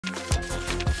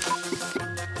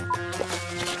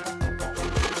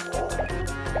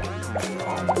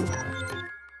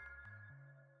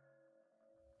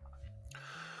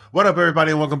What up,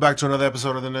 everybody, and welcome back to another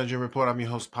episode of the TheNerdGen Report. I'm your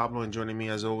host, Pablo, and joining me,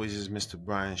 as always, is Mr.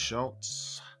 Brian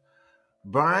Schultz.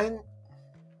 Brian,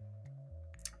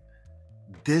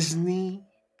 Disney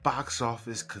box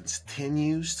office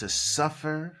continues to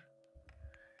suffer.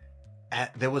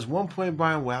 There was one point,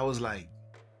 Brian, where I was like,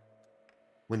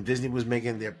 when Disney was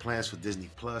making their plans for Disney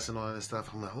Plus and all that stuff,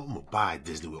 I'm like, I'm going to buy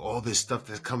Disney with all this stuff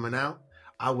that's coming out.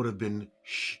 I would have been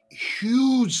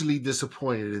hugely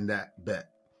disappointed in that bet.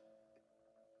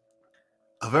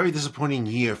 A very disappointing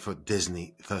year for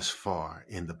Disney thus far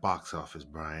in the box office,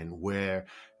 Brian, where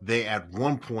they at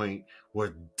one point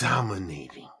were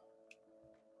dominating.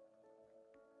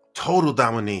 Total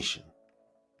domination.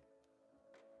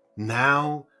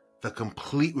 Now, the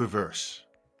complete reverse.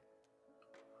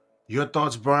 Your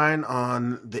thoughts, Brian,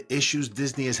 on the issues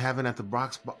Disney is having at the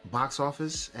box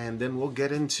office, and then we'll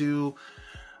get into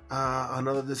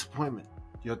another disappointment.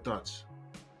 Your thoughts?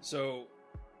 So,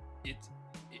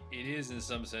 it is in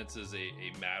some senses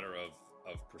a matter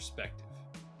of perspective.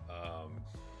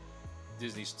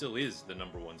 Disney still is the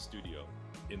number one studio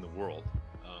in the world.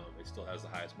 It still has the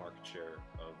highest market share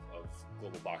of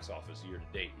global box office year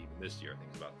to date. Even this year, I think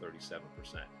it's about 37%.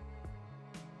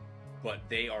 But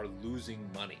they are losing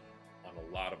money on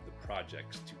a lot of the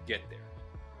projects to get there.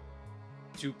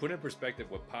 To put in perspective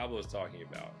what Pablo is talking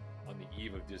about on the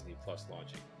eve of Disney Plus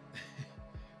launching,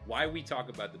 why we talk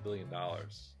about the $1 billion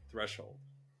threshold,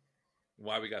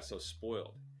 why we got so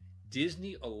spoiled.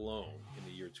 Disney alone in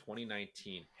the year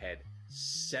 2019 had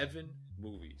 7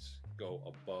 movies go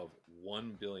above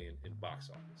 $1 billion in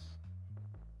box office,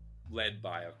 led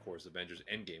by, of course, Avengers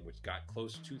Endgame, which got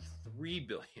close to $3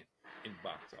 billion in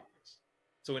box office.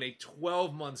 So in a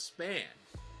 12-month span,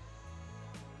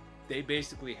 they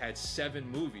basically had 7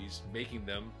 movies, making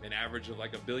them an average of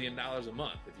like $1 billion a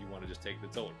month, if you want to just take the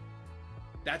total.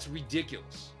 That's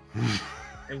ridiculous.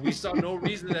 And we saw no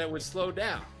reason that it would slow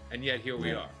down. And yet here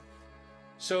we are.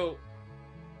 So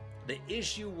the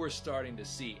issue we're starting to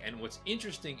see, and what's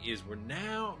interesting is we're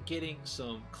now getting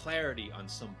some clarity on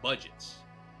some budgets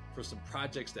for some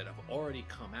projects that have already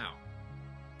come out.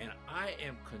 And I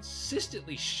am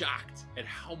consistently shocked at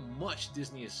how much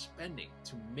Disney is spending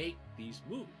to make these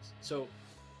movies. So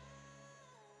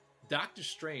Doctor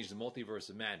Strange, the Multiverse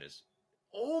of Madness,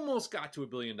 almost got to $1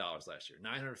 billion last year,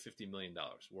 $950 million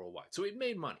worldwide. So it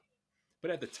made money. But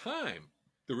at the time,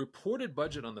 the reported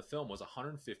budget on the film was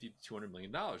 $150 to $200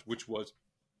 million, which was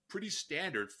pretty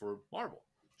standard for Marvel.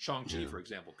 Shang-Chi, for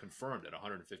example, confirmed at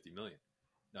 $150 million,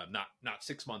 not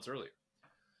 6 months earlier.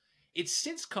 It's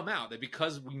since come out that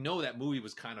because we know that movie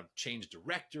was kind of changed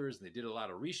directors and they did a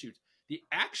lot of reshoots, the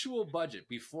actual budget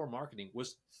before marketing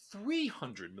was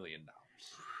 $300 million.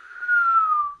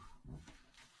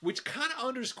 Which kind of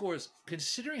underscores,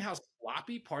 considering how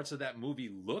sloppy parts of that movie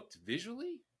looked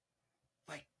visually,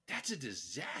 like that's a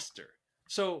disaster.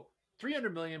 So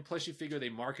 300 million plus you figure they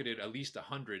marketed at least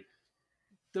 100.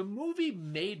 The movie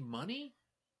made money,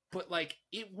 but like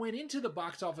it went into the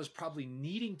box office probably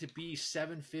needing to be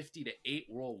 750 to 8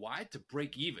 worldwide to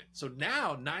break even. So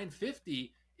now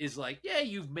 950 is like, yeah,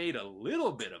 you've made a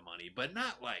little bit of money, but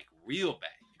not like real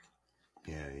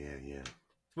bang. Yeah.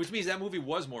 Which means that movie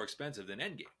was more expensive than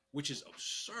Endgame, which is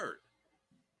absurd.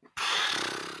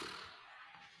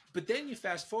 But then you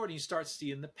fast forward and you start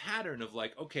seeing the pattern of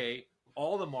like, okay,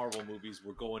 all the Marvel movies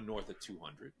were going north of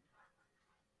 200.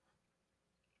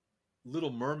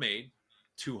 Little Mermaid,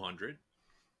 200.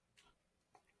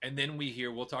 And then we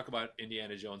hear, we'll talk about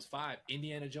Indiana Jones 5.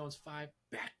 Indiana Jones 5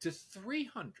 back to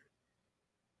 300.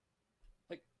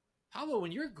 Like, Paulo,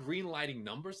 when you're greenlighting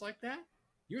numbers like that,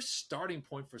 your starting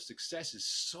point for success is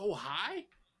so high.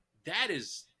 That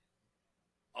is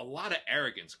a lot of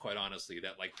arrogance, quite honestly,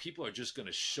 that like people are just going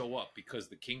to show up because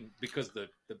the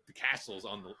castle's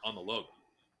on the logo.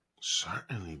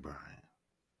 Certainly, Brian.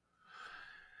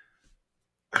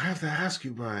 I have to ask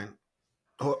you, Brian,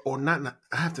 or not.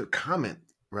 I have to comment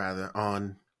rather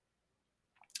on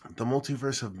the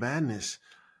Multiverse of Madness.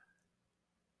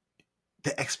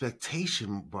 The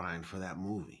expectation, Brian, for that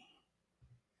movie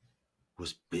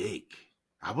was big.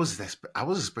 I was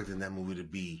expecting that movie to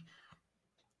be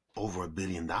over $1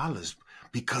 billion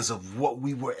because of what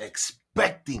we were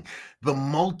expecting the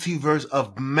Multiverse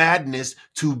of Madness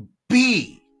to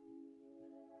be.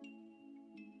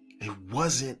 It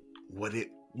wasn't what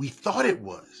we thought it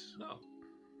was. No.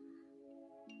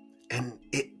 And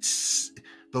it's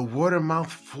the word of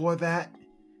mouth for that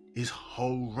is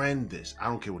horrendous. I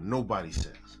don't care what nobody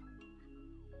says.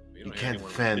 You can't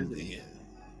defend it.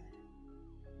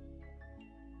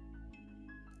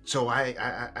 So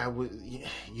I would,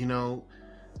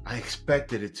 I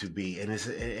expected it to be, and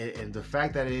the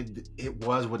fact that it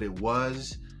was what it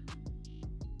was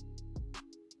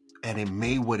and it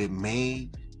made what it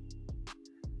made,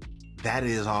 that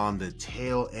is on the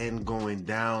tail end going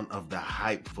down of the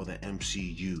hype for the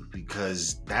MCU,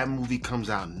 because that movie comes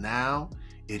out now,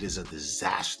 it is a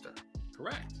disaster.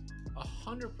 Correct.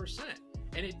 100%.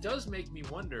 And it does make me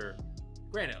wonder,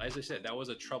 granted, as I said, that was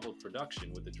a troubled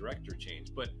production with the director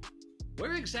change, but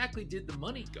where exactly did the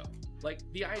money go? Like,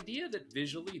 the idea that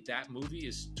visually that movie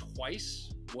is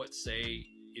twice what, say,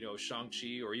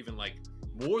 Shang-Chi, or even like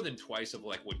more than twice of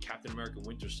like what Captain America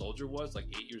Winter Soldier was like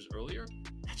 8 years earlier,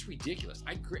 that's ridiculous.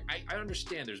 I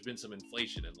understand there's been some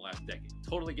inflation in the last decade.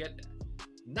 Totally get that.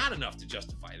 Not enough to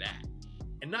justify that.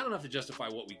 And not enough to justify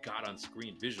what we got on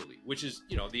screen visually, which is,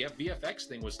 the VFX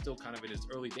thing was still kind of in its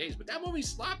early days, but that movie's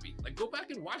sloppy. Like, go back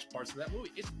and watch parts of that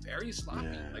movie. It's very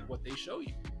sloppy, like what they show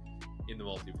you in the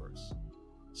multiverse.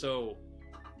 So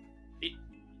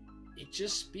it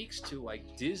just speaks to,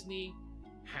 like, Disney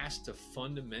has to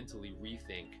fundamentally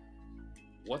rethink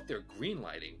what they're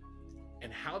greenlighting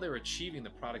and how they're achieving the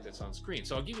product that's on screen.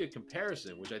 So I'll give you a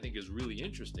comparison, which I think is really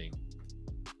interesting.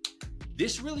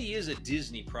 This really is a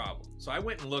Disney problem. So I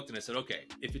went and looked and I said, okay,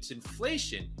 if it's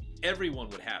inflation, everyone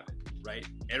would have it, right?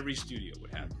 Every studio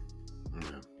would have it.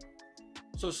 Mm-hmm.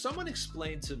 So someone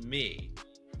explained to me,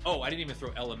 I didn't even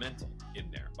throw Elemental in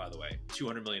there, by the way.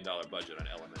 $200 million budget on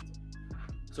Elemental.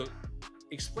 So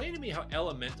explain to me how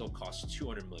Elemental costs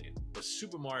 $200 million, but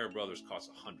Super Mario Brothers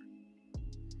costs $100.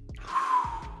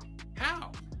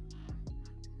 How?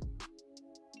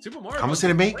 Super Mario. How much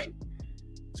did it make?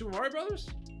 Super Mario Brothers?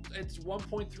 It's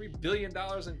 $1.3 billion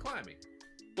and climbing.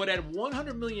 But at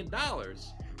 $100 million,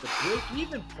 the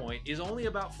break-even point is only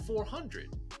about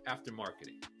 $400 after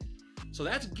marketing. So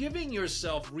that's giving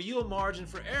yourself real margin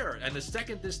for error. And the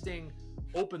second this thing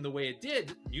opened the way it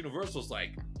did, Universal's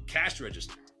like, cash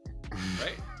register,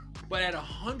 right? But at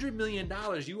 $100 million,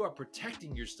 you are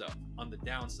protecting yourself on the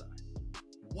downside.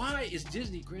 Why is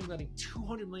Disney greenlighting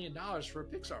 $200 million for a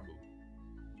Pixar movie?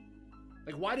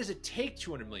 Like, why does it take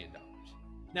 $200 million?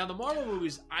 Now, the Marvel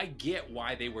movies, I get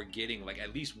why they were getting like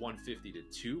at least 150 to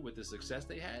 2 with the success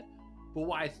they had, but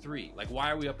why 3? Like,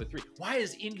 why are we up at 3? Why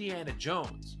is Indiana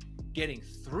Jones getting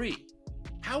 3?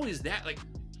 How is that? Like,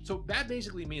 so that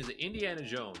basically means that Indiana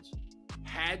Jones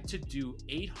had to do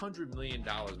 $800 million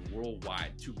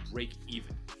worldwide to break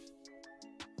even.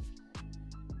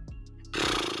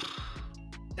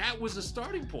 That was the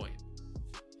starting point.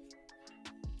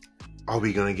 Are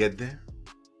we going to get there?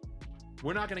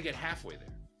 We're not going to get halfway there.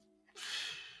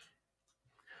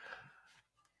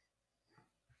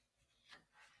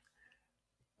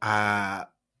 As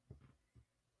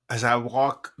I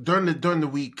walk during the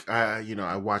week,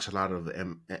 I watch a lot of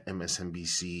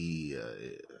MSNBC,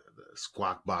 the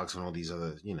Squawk Box, and all these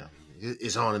other,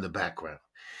 it's on in the background.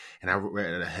 And I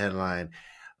read a headline: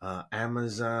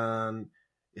 Amazon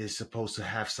is supposed to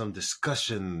have some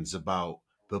discussions about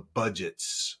the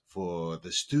budgets for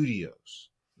the studios.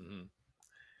 Mm-hmm.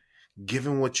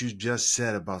 Given what you just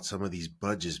said about some of these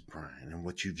budgets, Brian, and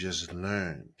what you just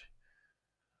learned,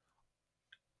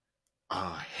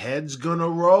 heads gonna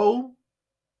roll.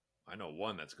 I know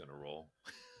one that's gonna roll.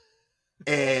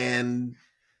 And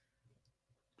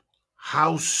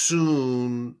how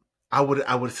soon I would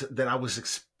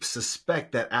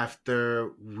suspect that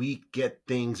after we get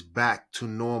things back to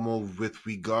normal with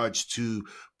regards to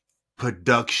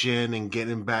production and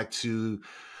getting back to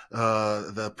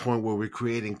the point where we're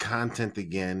creating content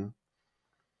again,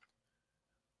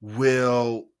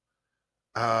 will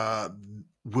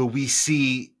we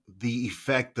see the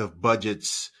effect of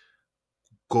budgets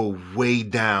go way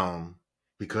down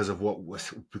because of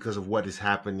what is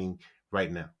happening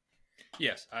right now?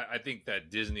 Yes, I think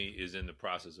that Disney is in the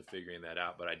process of figuring that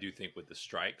out, but I do think with the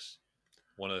strikes,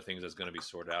 one of the things that's going to be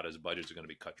sorted out is budgets are going to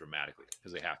be cut dramatically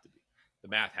because they have to be. The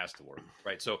math has to work,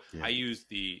 right? So yeah. I used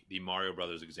the Mario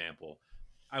Brothers example.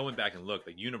 I went back and looked,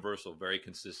 like Universal very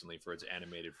consistently for its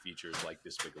animated features like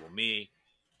Despicable Me,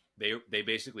 they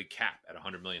basically cap at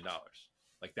 $100 million.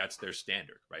 Like that's their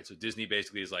standard, right? So Disney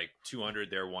basically is like 200,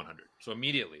 they're 100. So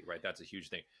immediately, right? That's a huge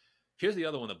thing. Here's the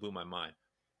other one that blew my mind.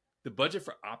 The budget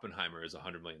for Oppenheimer is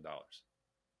 $100 million.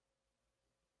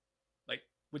 Like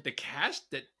with the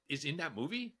cast that is in that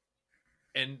movie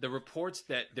and the reports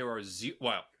that there are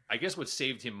I guess what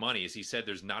saved him money is he said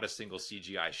there's not a single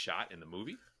CGI shot in the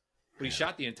movie, but he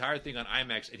shot the entire thing on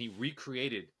IMAX and he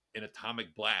recreated an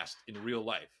atomic blast in real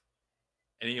life.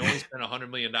 And he only spent $100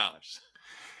 million.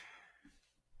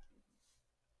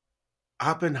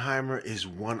 Oppenheimer is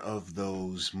one of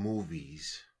those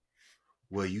movies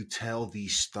where you tell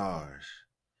these stars,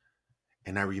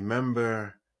 and I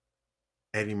remember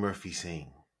Eddie Murphy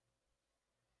saying,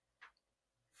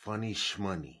 funny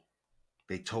shmoney.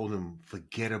 they told him,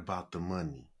 forget about the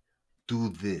money. Do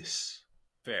this.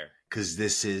 Fair. Because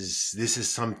this is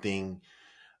something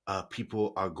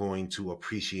people are going to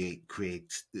appreciate,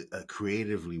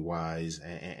 creatively wise,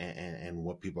 and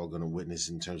what people are going to witness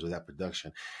in terms of that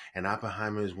production. And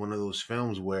Oppenheimer is one of those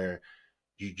films where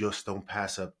you just don't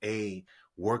pass up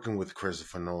working with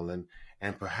Christopher Nolan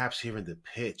and perhaps hearing the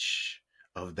pitch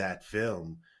of that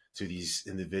film to these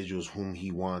individuals whom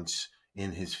he wants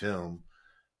in his film.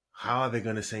 How are they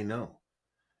going to say no?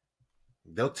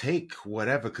 They'll take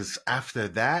whatever, because after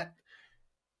that,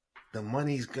 the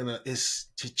money's it's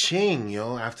cha-ching,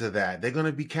 yo. After that, they're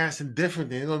gonna be casting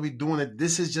differently. They're gonna be doing it.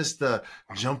 This is just the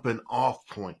jumping off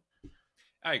point.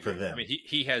 I agree. For them. I mean,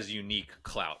 he has unique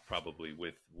clout probably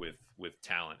with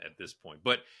talent at this point,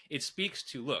 but it speaks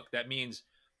to, look, that means,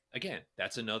 again,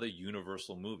 that's another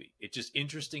Universal movie. It's just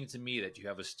interesting to me that you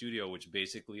have a studio which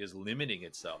basically is limiting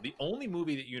itself. The only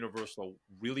movie that Universal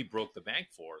really broke the bank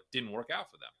for didn't work out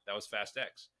for them. That was Fast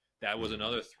X. That was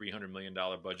another $300 million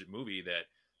budget movie that,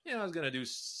 you know, I was going to do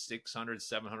 600,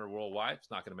 700 worldwide.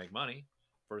 It's not going to make money.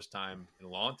 First time in a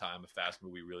long time a Fast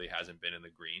movie really hasn't been in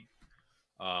the green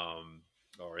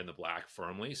or in the black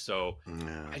firmly. So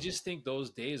yeah. I just think those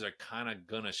days are kind of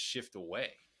going to shift away.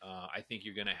 I think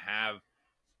you're going to have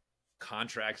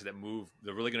contracts that move.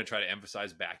 They're really going to try to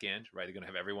emphasize back end, right? They're going to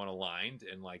have everyone aligned,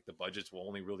 and like the budgets will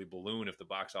only really balloon if the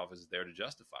box office is there to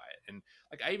justify it. And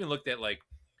like I even looked at, like,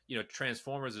 you know,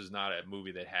 Transformers is not a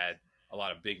movie that had a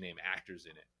lot of big name actors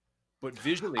in it, but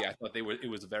visually I thought it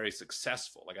was very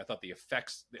successful. Like I thought the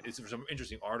effects, there's some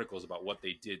interesting articles about what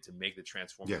they did to make the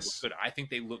Transformers look good. I think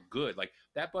they look good. Like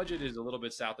that budget is a little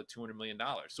bit south of $200 million.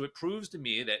 So it proves to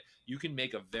me that you can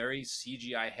make a very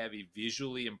CGI heavy,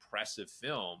 visually impressive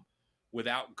film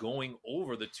without going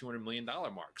over the $200 million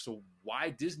mark. So why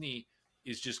Disney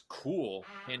is just cool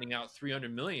handing out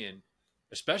 $300 million,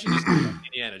 especially this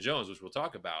Indiana Jones, which we'll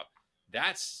talk about,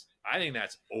 I think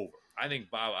that's over. I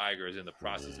think Bob Iger is in the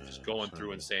process of just going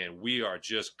through and saying, we are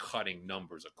just cutting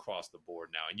numbers across the board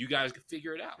now, and you guys can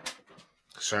figure it out.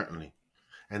 Certainly.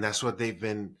 And that's what they've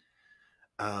been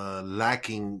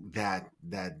lacking, that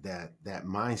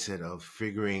mindset of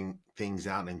figuring things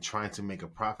out and trying to make a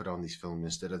profit on these films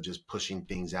instead of just pushing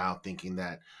things out, thinking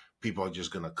that people are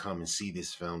just going to come and see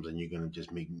these films and you're going to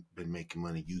just been making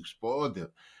money. You spoiled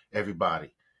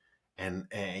everybody. And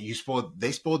they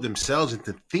spoiled themselves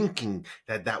into thinking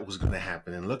that was going to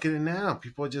happen. And look at it now.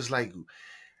 People are just like,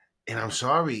 and I'm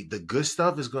sorry, the good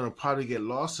stuff is going to probably get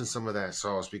lost in some of that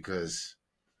sauce because,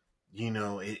 you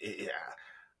know,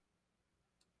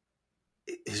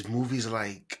 it's movies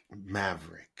like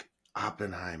Maverick,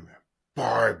 Oppenheimer,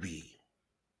 Barbie,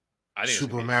 I think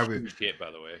Super Mario. Huge hit,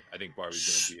 by the way. I think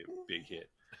Barbie's going to be a big hit.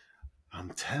 I'm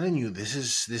telling you,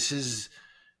 this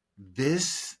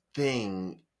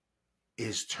thing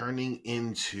is turning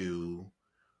into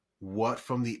what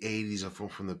from the 80s or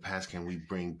from the past can we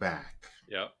bring back.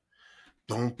 Yeah.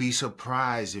 Don't be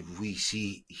surprised if we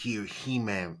hear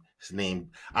He-Man's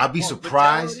name. I'll be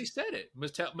surprised. Mattel already said it.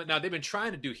 Mattel, now, they've been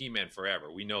trying to do He-Man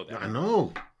forever. We know that. I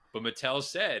know. But Mattel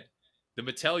said the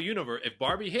Mattel universe, if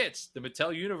Barbie hits, the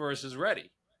Mattel universe is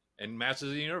ready. And Masters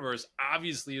of the Universe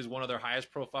obviously is one of their highest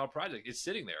profile projects. It's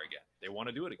sitting there again. They want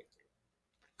to do it again.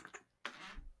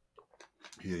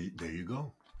 Yeah, there you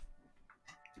go.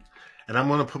 And I'm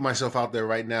going to put myself out there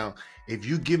right now. If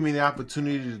you give me the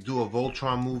opportunity to do a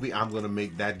Voltron movie, I'm going to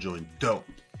make that joint dope.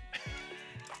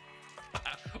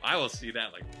 I will see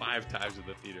that like 5 times in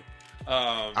the theater.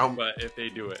 But if they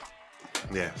do it.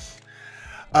 Yes.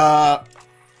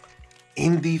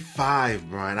 Indy 5,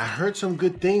 Brian. I heard some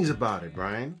good things about it,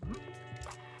 Brian.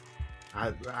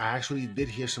 I actually did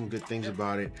hear some good things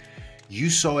about it. You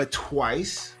saw it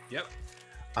twice. Yep.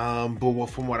 But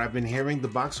from what I've been hearing, the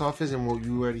box office and what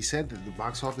you already said, that the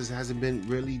box office hasn't been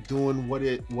really doing what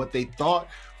they thought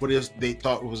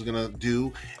it was gonna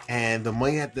do, and the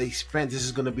money that they spent, this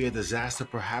is gonna be a disaster.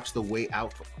 Perhaps the way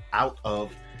out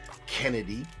of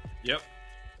Kennedy. Yep.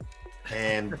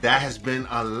 And that has been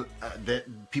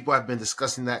that people have been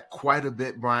discussing that quite a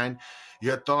bit. Brian,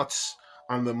 your thoughts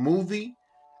on the movie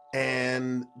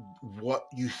and what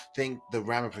you think the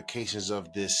ramifications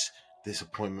of this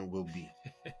disappointment will be?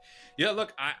 Yeah,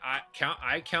 look,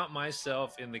 I count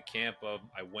myself in the camp of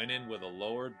I went in with a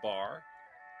lowered bar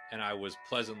and I was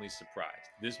pleasantly surprised.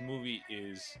 This movie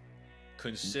is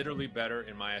considerably better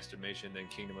in my estimation than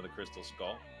Kingdom of the Crystal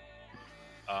Skull.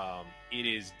 It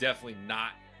is definitely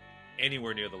not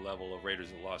anywhere near the level of Raiders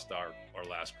of the Lost Ark or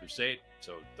Last Crusade,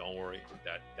 so don't worry,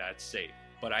 that's safe.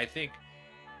 But I think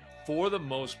for the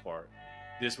most part,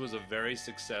 this was a very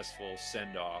successful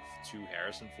send-off to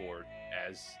Harrison Ford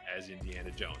as Indiana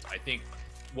Jones. I think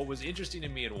what was interesting to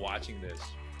me in watching this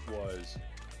was,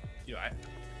 you know,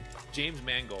 James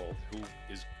Mangold, who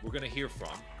is we're going to hear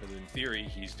from, because in theory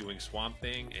he's doing Swamp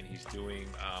Thing and he's doing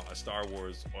a Star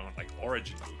Wars like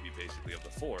origin movie basically of the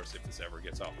Force if this ever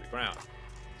gets off the ground.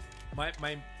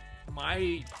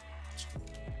 My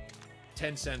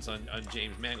 10 cents on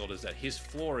James Mangold is that his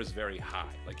floor is very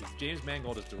high. Like if James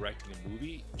Mangold is directing a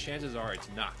movie, chances are it's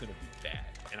not going to be bad.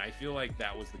 And I feel like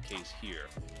that was the case here.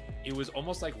 It was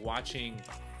almost like watching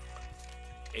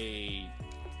a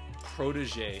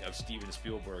protege of Steven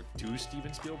Spielberg do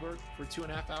Steven Spielberg for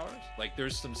 2.5 hours. Like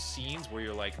there's some scenes where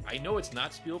you're like, I know it's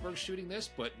not Spielberg shooting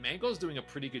this, but Mangold's doing a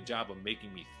pretty good job of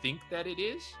making me think that it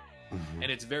is. Mm-hmm.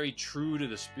 And it's very true to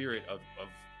the spirit of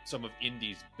some of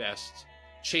Indy's best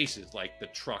chases, like the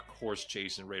truck horse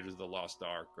chase in Raiders of the Lost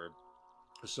Ark or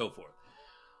so forth.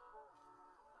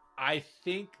 I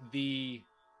think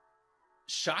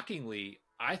shockingly,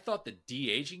 I thought the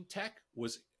de-aging tech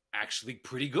was actually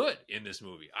pretty good in this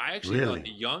movie. I actually thought the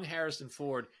young Harrison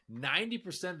Ford,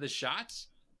 90% of the shots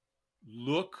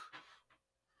look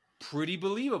pretty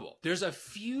believable. There's a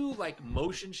few like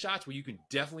motion shots where you can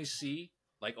definitely see,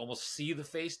 like almost see the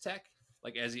face tech,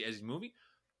 like as he's moving.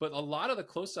 But a lot of the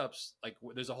close-ups, like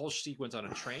there's a whole sequence on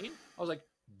a train. I was like,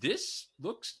 this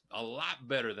looks a lot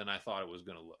better than I thought it was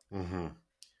going to look. Mm-hmm.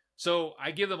 So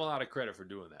I give them a lot of credit for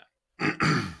doing that.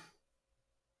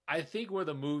 I think where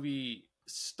the movie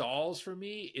stalls for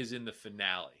me is in the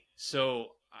finale.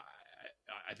 So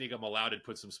I think I'm allowed to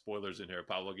put some spoilers in here.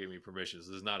 Pablo gave me permission.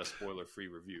 So this is not a spoiler-free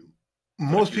review.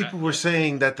 Most people were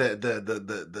saying that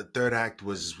the third act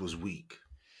was weak.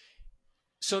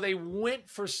 So they went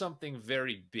for something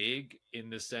very big in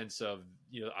the sense of,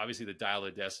 you know, obviously the Dial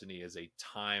of Destiny is a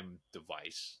time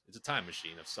device. It's a time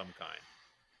machine of some kind.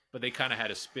 But they kind of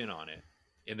had a spin on it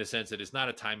in the sense that it's not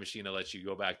a time machine that lets you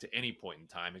go back to any point in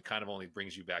time. It kind of only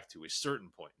brings you back to a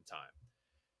certain point in time.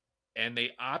 And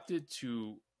they opted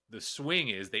to, the swing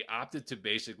is they opted to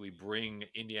basically bring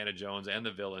Indiana Jones and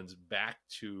the villains back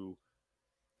to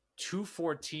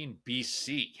 214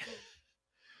 BC.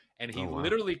 And he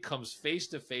literally comes face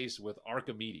to face with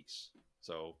Archimedes.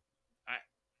 So,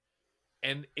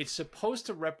 and it's supposed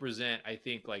to represent, I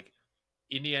think, like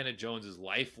Indiana Jones's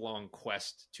lifelong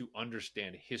quest to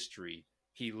understand history.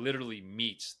 He literally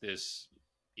meets this,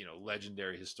 you know,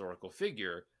 legendary historical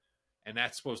figure, and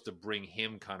that's supposed to bring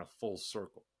him kind of full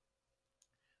circle.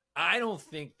 I don't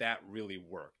think that really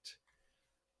worked.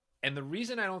 And the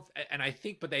reason I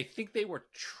think they were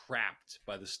trapped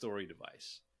by the story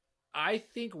device. I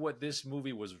think what this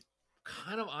movie was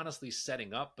kind of honestly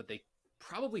setting up, but they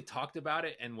probably talked about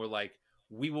it and were like,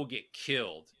 we will get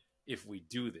killed if we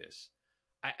do this.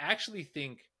 I actually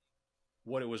think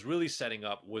what it was really setting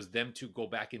up was them to go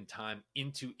back in time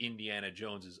into Indiana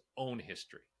Jones's own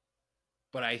history.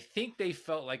 But I think they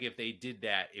felt like if they did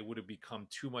that, it would have become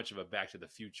too much of a Back to the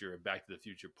Future and Back to the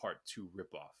Future Part 2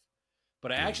 ripoff.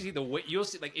 But I actually, the way you'll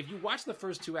see, like if you watch the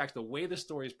first two acts, the way the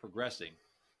story is progressing,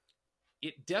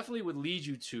 it definitely would lead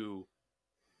you to,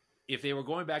 if they were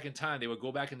going back in time, they would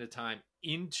go back into time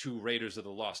into Raiders of the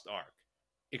Lost Ark,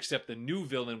 except the new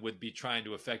villain would be trying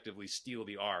to effectively steal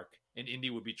the Ark, and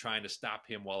Indy would be trying to stop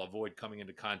him while avoid coming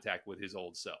into contact with his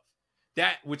old self.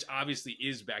 That, which obviously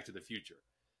is Back to the Future.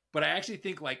 But I actually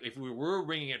think, like, if we were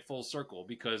bringing it full circle,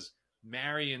 because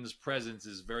Marion's presence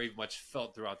is very much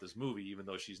felt throughout this movie, even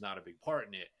though she's not a big part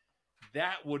in it,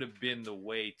 that would have been the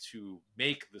way to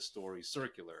make the story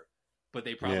circular. But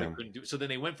they probably couldn't do it. So then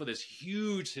they went for this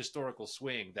huge historical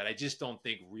swing that I just don't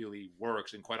think really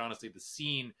works. And quite honestly, the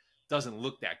scene doesn't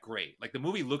look that great. Like the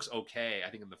movie looks okay, I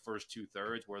think, in the first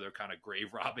 2/3 where they're kind of grave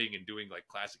robbing and doing like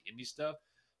classic indie stuff.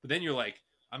 But then you're like,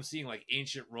 I'm seeing like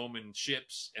ancient Roman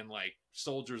ships and like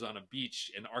soldiers on a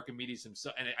beach and Archimedes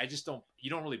himself. And you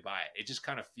don't really buy it. It just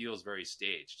kind of feels very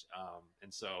staged.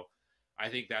 And so I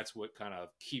think that's what kind of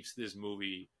keeps this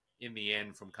movie in the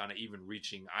end from kind of even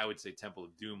reaching, I would say, Temple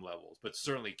of Doom levels, but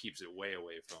certainly keeps it way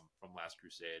away from Last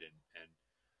Crusade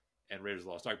and Raiders of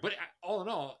the Lost Ark. But all in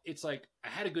all, it's like I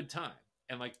had a good time,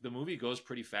 and like the movie goes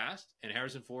pretty fast, and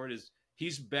Harrison Ford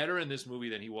he's better in this movie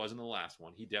than he was in the last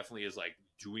one. He definitely is like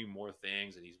doing more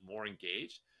things and he's more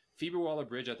engaged. Phoebe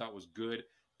Waller-Bridge I thought was good.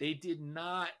 They did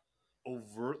not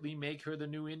overtly make her the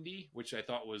new Indy, which I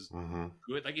thought was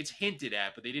good. Like it's hinted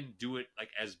at, but they didn't do it like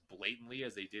as blatantly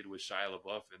as they did with Shia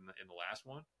LaBeouf in the last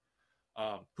one.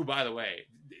 Who, by the way,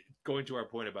 going to our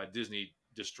point about Disney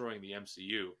destroying the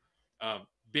MCU,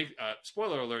 big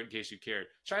spoiler alert in case you cared,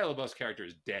 Shia LaBeouf's character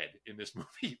is dead in this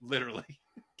movie, literally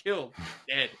killed,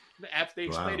 dead. They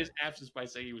explained his absence by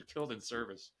saying he was killed in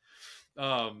service.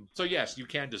 So yes, you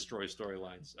can destroy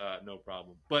storylines, no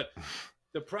problem. But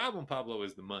the problem, Pablo,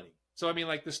 is the money. So I mean,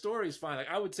 like the story's fine. Like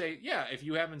I would say, yeah, if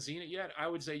you haven't seen it yet, I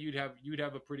would say you'd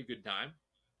have a pretty good time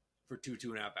for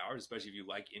 2.5 hours, especially if you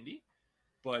like indie.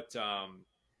 But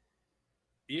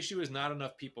the issue is not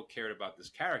enough people cared about this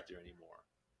character anymore,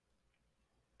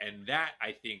 and that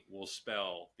I think will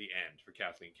spell the end for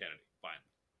Kathleen Kennedy. Finally,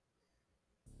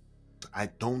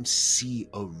 I don't see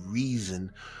a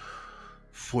reason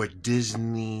for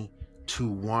Disney to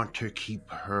want to keep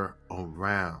her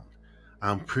around.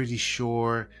 I'm pretty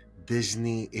sure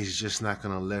Disney is just not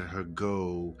going to let her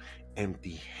go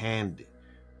empty handed.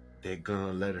 They're going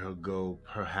to let her go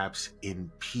perhaps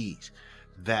in peace.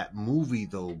 That movie,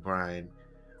 though, Brian,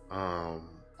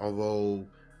 although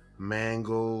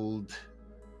Mangold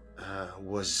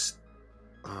was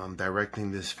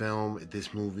directing this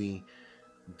movie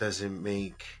doesn't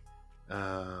make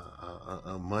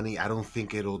money. I don't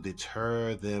think it'll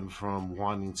deter them from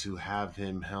wanting to have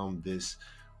him helm this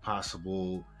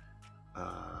possible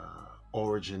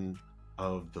origin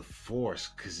of the Force,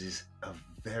 because it's a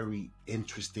very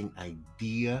interesting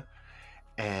idea.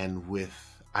 And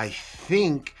I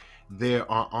think they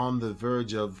are on the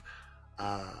verge of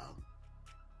uh,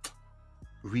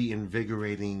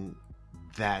 reinvigorating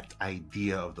that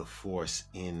idea of the Force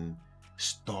in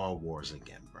Star Wars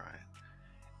again, Brian.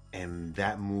 And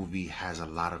that movie has a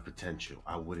lot of potential.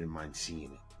 I wouldn't mind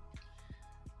seeing it.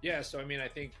 yeah. So I mean, I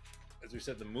think, as we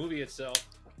said, the movie itself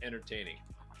entertaining.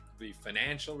 The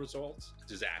financial results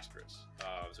disastrous.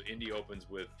 So Indy opens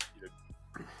with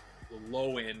the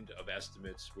low end of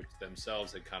estimates, which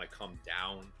themselves had kind of come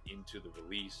down into the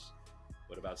release.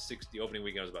 But about 60 opening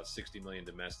weekend was about 60 million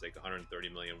domestic, 130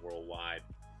 million worldwide.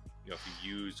 If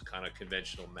you use kind of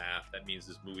conventional math, that means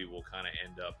this movie will kind of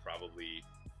end up probably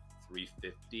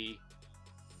 350,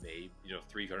 maybe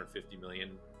 350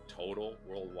 million total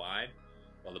worldwide.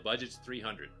 Well, the budget's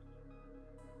 300,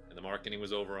 and the marketing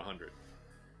was over 100.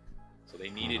 So they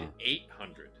needed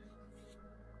 800.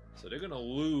 So they're going to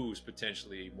lose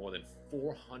potentially more than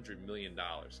 $400 million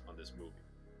on this movie.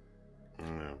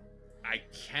 I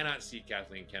cannot see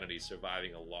Kathleen Kennedy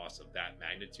surviving a loss of that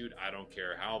magnitude. I don't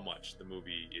care how much the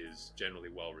movie is generally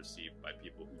well received by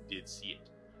people who did see it.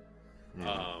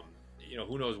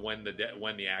 Who knows when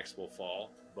the axe will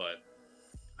fall, but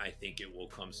I think it will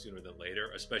come sooner than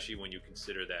later, especially when you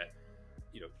consider that,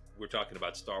 we're talking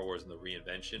about Star Wars and the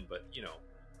reinvention, but,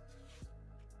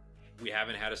 we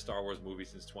haven't had a Star Wars movie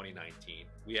since 2019.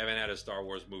 We haven't had a Star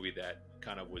Wars movie that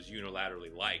kind of was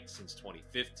unilaterally liked since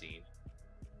 2015.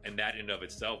 And that in and of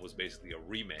itself was basically a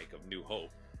remake of New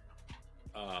Hope.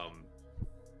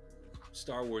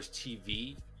 Star Wars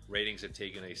TV ratings have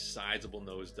taken a sizable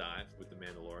nosedive with The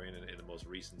Mandalorian in the most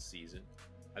recent season.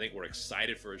 I think we're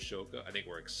excited for Ashoka. I think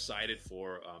we're excited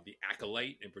for The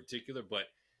Acolyte in particular. But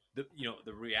the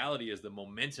reality is the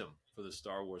momentum for the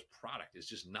Star Wars product is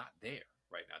just not there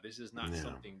right now. This is not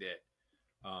something that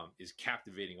is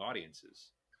captivating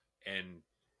audiences. And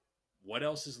what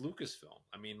else is Lucasfilm?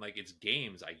 I mean, like, it's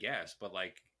games, I guess, but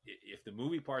like, if the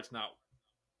movie part's not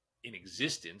in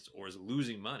existence or is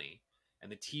losing money,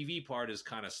 and the TV part is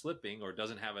kind of slipping or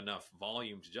doesn't have enough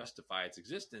volume to justify its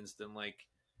existence, then like,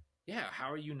 yeah,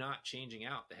 how are you not changing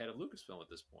out the head of Lucasfilm at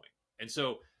this point? And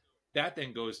so that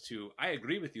then goes to, I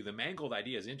agree with you, the Mangold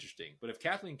idea is interesting, but if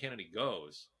Kathleen Kennedy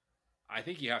goes, I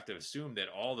think you have to assume that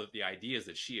all of the ideas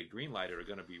that she had greenlighted are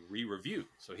going to be re-reviewed.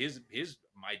 So his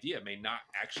idea may not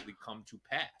actually come to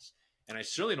pass. And I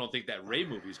certainly don't think that Rey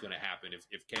movie is going to happen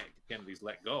if Kennedy's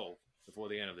let go before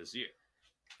the end of this year.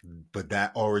 But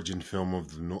that origin film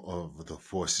of the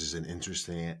Force is a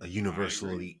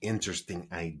universally interesting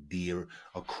idea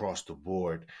across the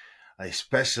board,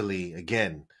 especially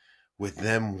again with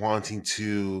them wanting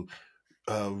to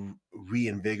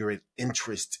reinvigorate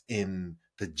interest in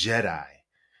the Jedi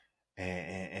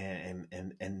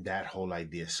and that whole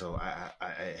idea. So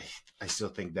I still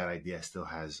think that idea still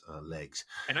has legs.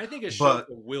 And I think Ashoka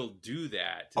will do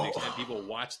that to the extent people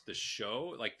watch the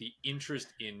show. Like the interest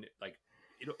in like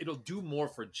it'll do more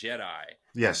for Jedi.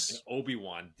 Yes, than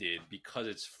Obi-Wan did because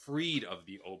it's freed of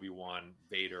the Obi-Wan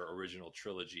Vader original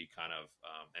trilogy kind of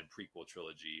and prequel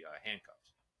trilogy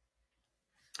handcuffs.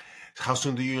 How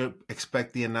soon do you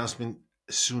expect the announcement?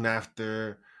 Soon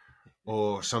after,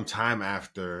 or sometime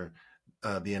after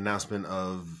the announcement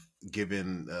of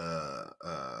giving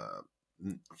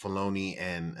Filoni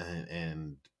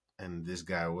and this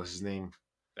guy, what's his name?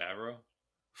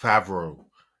 Favreau,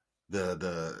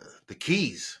 the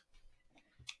keys.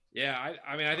 Yeah,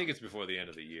 I mean, I think it's before the end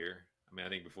of the year. I mean, I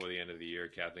think before the end of the year,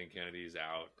 Kathleen Kennedy is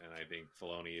out, and I think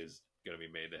Filoni is going to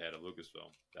be made the head of Lucasfilm.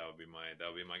 That would be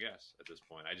my guess at this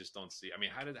point. I just don't see. I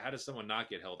mean, how does someone not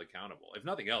get held accountable? If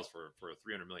nothing else, for a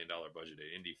 $300 million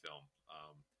budgeted indie film,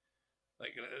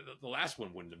 Like the last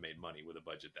one wouldn't have made money with a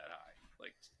budget that high.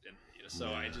 Like, and, so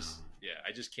I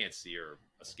just can't see her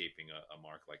escaping a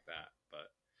mark like that.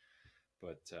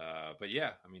 But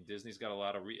yeah, I mean, Disney's got a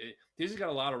lot of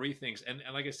rethinks, and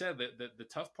like I said, the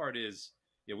tough part is,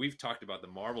 we've talked about the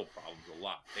Marvel problems a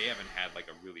lot. They haven't had like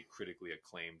a really critically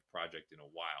acclaimed project in a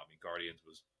while. I mean, Guardians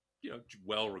was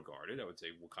well regarded. I would say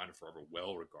Wakanda Forever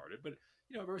well regarded, but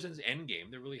ever since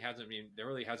Endgame, there really hasn't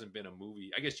been a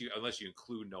movie. I guess unless you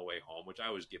include No Way Home, which I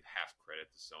always give half credit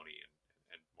to Sony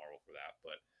and Marvel for that,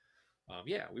 but.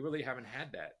 We really haven't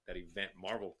had that event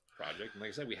Marvel project. And like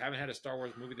I said, we haven't had a Star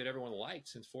Wars movie that everyone liked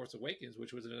since Force Awakens,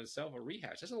 which was in itself a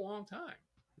rehash. That's a long time.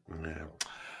 Yeah.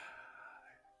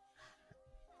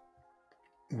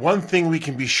 One thing we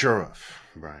can be sure of,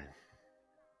 Brian,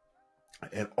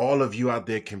 and all of you out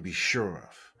there can be sure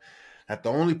of, that the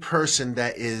only person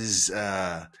that is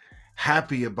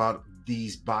happy about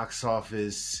these box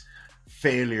office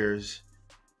failures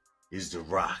is The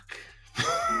Rock.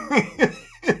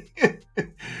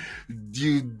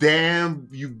 You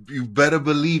better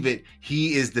believe it.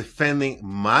 He is defending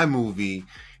my movie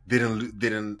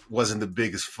wasn't the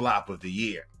biggest flop of the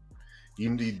year.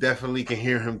 You definitely can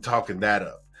hear him talking that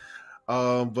up.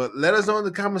 But let us know in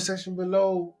the comment section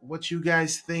below what you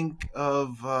guys think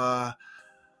of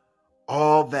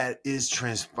all that is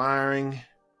transpiring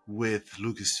with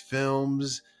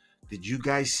Lucasfilms. Did you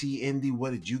guys see Indy?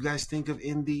 What did you guys think of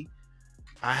Indy?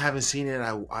 I haven't seen it.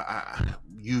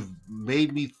 You've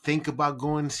made me think about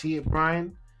going to see it,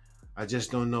 Brian. I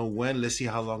just don't know when. Let's see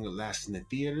how long it lasts in the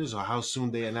theaters or how soon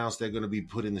they announce they're going to be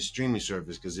put in the streaming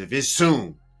service. Because if it's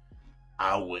soon,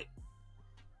 I'll wait.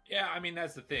 Yeah, I mean,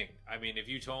 that's the thing. I mean, if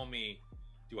you told me,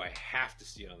 do I have to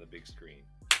see it on the big screen?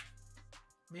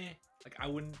 Meh. Like, I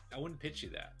wouldn't pitch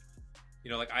you that.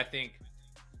 Like, I think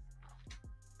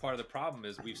part of the problem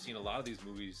is we've seen a lot of these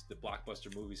movies, the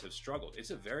blockbuster movies, have struggled. It's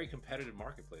a very competitive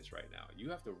marketplace right now. You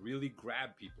have to really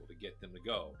grab people to get them to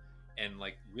go. And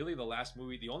like really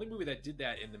the only movie that did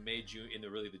that in the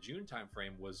June time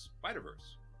frame was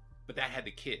Spider-Verse. But that had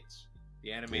the kids.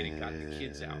 The animated got the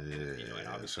kids out. And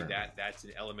obviously that's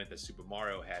an element that Super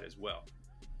Mario had as well.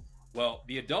 Well,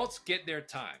 the adults get their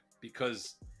time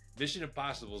because Mission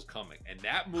Impossible is coming, and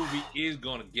that movie is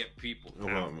going to get people.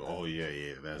 Oh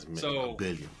yeah, that's $1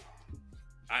 billion.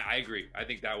 I agree. I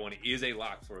think that one is a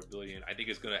lock for $1 billion. I think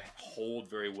it's going to hold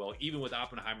very well, even with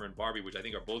Oppenheimer and Barbie, which I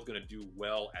think are both going to do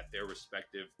well at their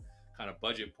respective kind of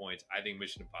budget points. I think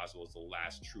Mission Impossible is the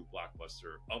last true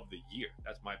blockbuster of the year.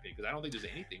 That's my opinion, because I don't think there's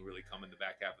anything really coming the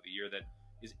back half of the year that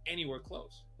is anywhere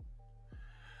close.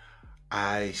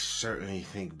 I certainly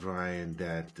think, Brian,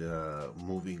 that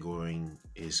movie-going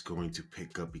is going to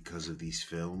pick up because of these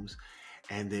films,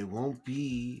 and they won't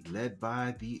be led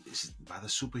by the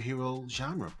superhero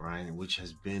genre, Brian, which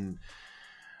has been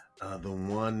the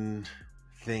one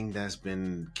thing that's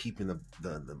been keeping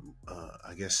the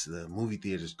movie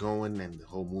theaters going and the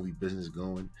whole movie business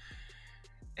going,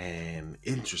 and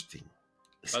interesting.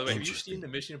 By the way, have you seen the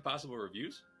Mission Impossible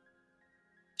reviews?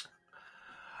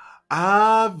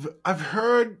 I've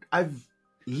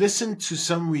listened to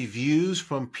some reviews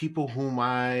from people whom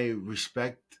I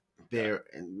respect their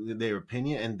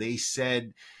opinion, and they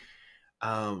said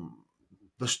the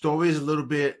story is a little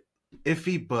bit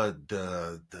iffy, but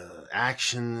the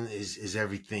action is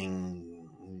everything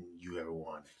you ever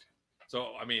wanted.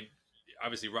 So I mean,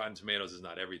 obviously Rotten Tomatoes is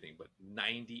not everything, but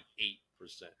 98%.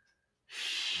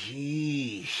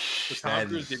 So Tom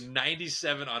Cruise did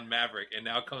 97 on Maverick and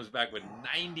now comes back with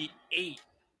 98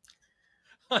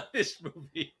 on this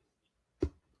movie.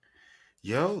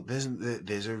 Yo,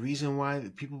 there's a reason why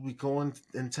people be going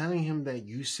and telling him that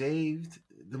you saved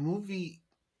the movie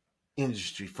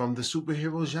industry from the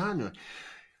superhero genre.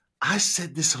 I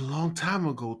said this a long time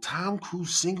ago. Tom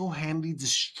Cruise single-handedly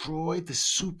destroyed the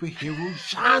superhero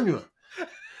genre.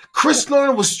 Chris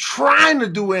Nolan was trying to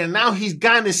do it, and now he's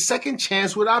gotten his second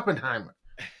chance with Oppenheimer.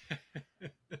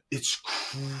 It's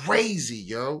crazy,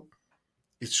 yo.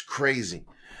 It's crazy.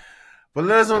 But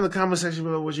let us know in the comment section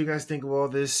below what you guys think of all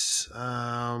this.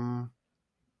 Brian,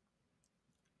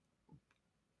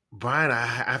 I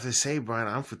have to say, Brian,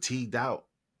 I'm fatigued out.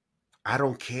 I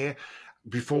don't care.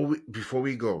 Before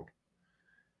we go,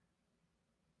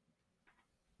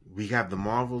 we have the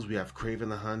Marvels. We have Kraven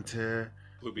the Hunter.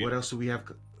 What else do we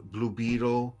have? Blue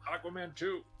Beetle. Aquaman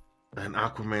 2. And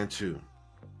Aquaman 2.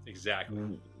 Exactly.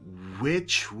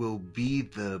 Which will be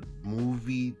the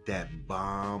movie that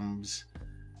bombs?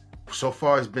 So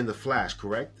far, it's been The Flash,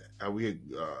 correct? Are we?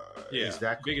 Yeah. Is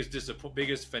that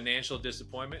biggest financial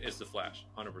disappointment is The Flash,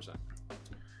 100%.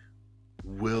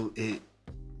 Will it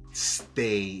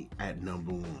stay at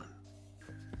number one?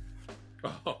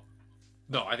 Oh,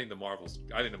 No, I think the Marvels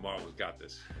got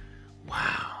this.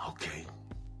 Wow. Okay.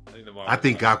 I think the Marvels. I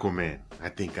think Aquaman.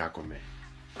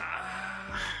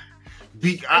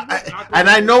 And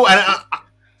I know, and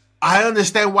I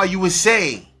understand why you would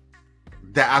say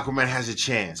that Aquaman has a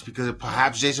chance because of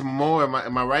perhaps Jason Momoa.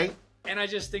 Am I right? And I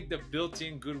just think the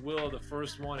built-in goodwill of the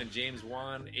first one and James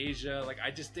Wan, Asia, like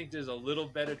I just think there's a little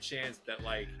better chance that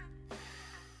like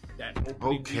that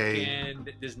opening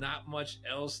weekend. There's not much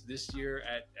else this year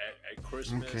at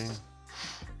Christmas. Okay.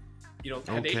 You know,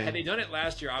 had they done it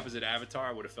last year opposite Avatar,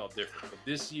 I would have felt different. But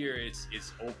this year, it's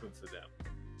open for them.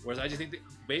 Whereas I just think that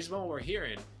based on what we're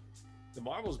hearing, the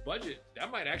Marvel's budget that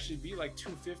might actually be like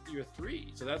 $250 or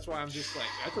 $300. So that's why I'm just like,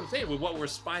 that's what I'm saying with what we're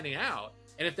finding out.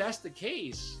 And if that's the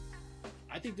case,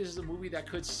 I think this is a movie that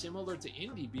could, similar to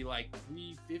Indy, be like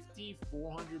 $350,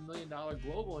 $400 million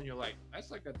global, and you're like,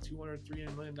 that's like a $200,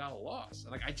 $300 million loss.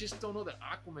 And like, I just don't know that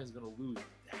Aquaman's going to lose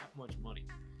that much money.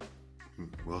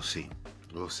 We'll see.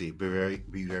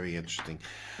 Be very interesting.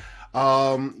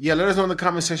 Let us know in the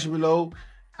comment section below.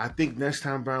 I think next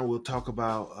time, Brian, we'll talk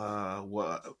about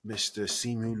what Mr.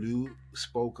 Simu Liu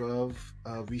spoke of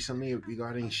recently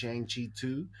regarding Shang-Chi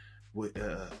 2.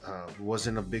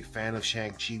 Wasn't a big fan of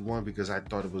Shang-Chi 1 because I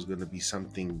thought it was going to be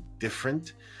something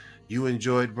different. You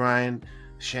enjoyed, Brian,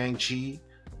 Shang-Chi.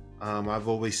 I've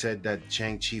always said that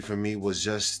Shang-Chi for me was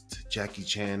just Jackie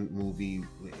Chan movie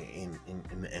in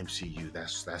the MCU.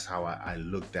 That's how I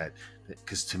looked at it.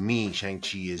 Because to me,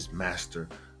 Shang-Chi is master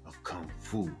of Kung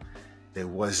Fu. There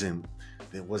wasn't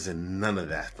none of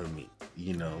that for me,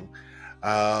 you know.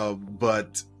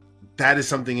 But that is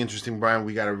something interesting, Brian,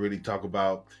 we got to really talk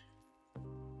about.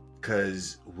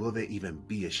 Because will there even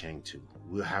be a Shang-Chi?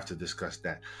 We'll have to discuss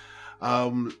that.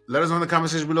 Let us know in the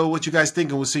comment section below what you guys think,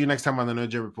 and we'll see you next time on the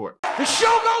NerdGen Report. The show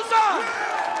goes on!